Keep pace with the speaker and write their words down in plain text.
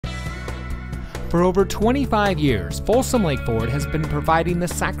For over 25 years, Folsom Lake Ford has been providing the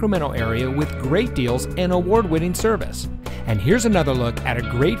Sacramento area with great deals and award-winning service. And here's another look at a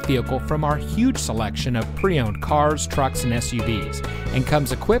great vehicle from our huge selection of pre-owned cars, trucks, and SUVs, and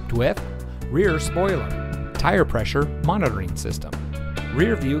comes equipped with rear spoiler, tire pressure monitoring system,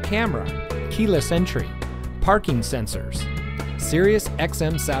 rear view camera, keyless entry, parking sensors, Sirius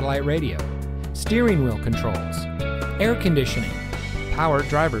XM satellite radio, steering wheel controls, air conditioning, power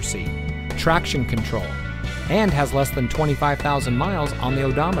driver's seat, traction control, and has less than 25,000 miles on the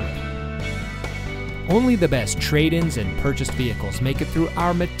odometer. Only the best trade-ins and purchased vehicles make it through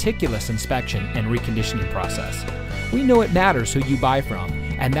our meticulous inspection and reconditioning process. We know it matters who you buy from,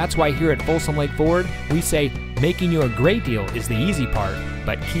 and that's why here at Folsom Lake Ford, we say making you a great deal is the easy part,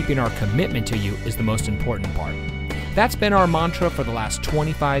 but keeping our commitment to you is the most important part. That's been our mantra for the last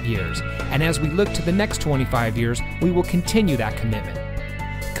 25 years, and as we look to the next 25 years, we will continue that commitment.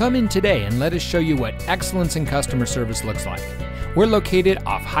 Come in today and let us show you what excellence in customer service looks like. We're located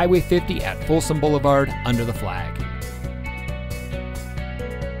off Highway 50 at Folsom Boulevard under the flag.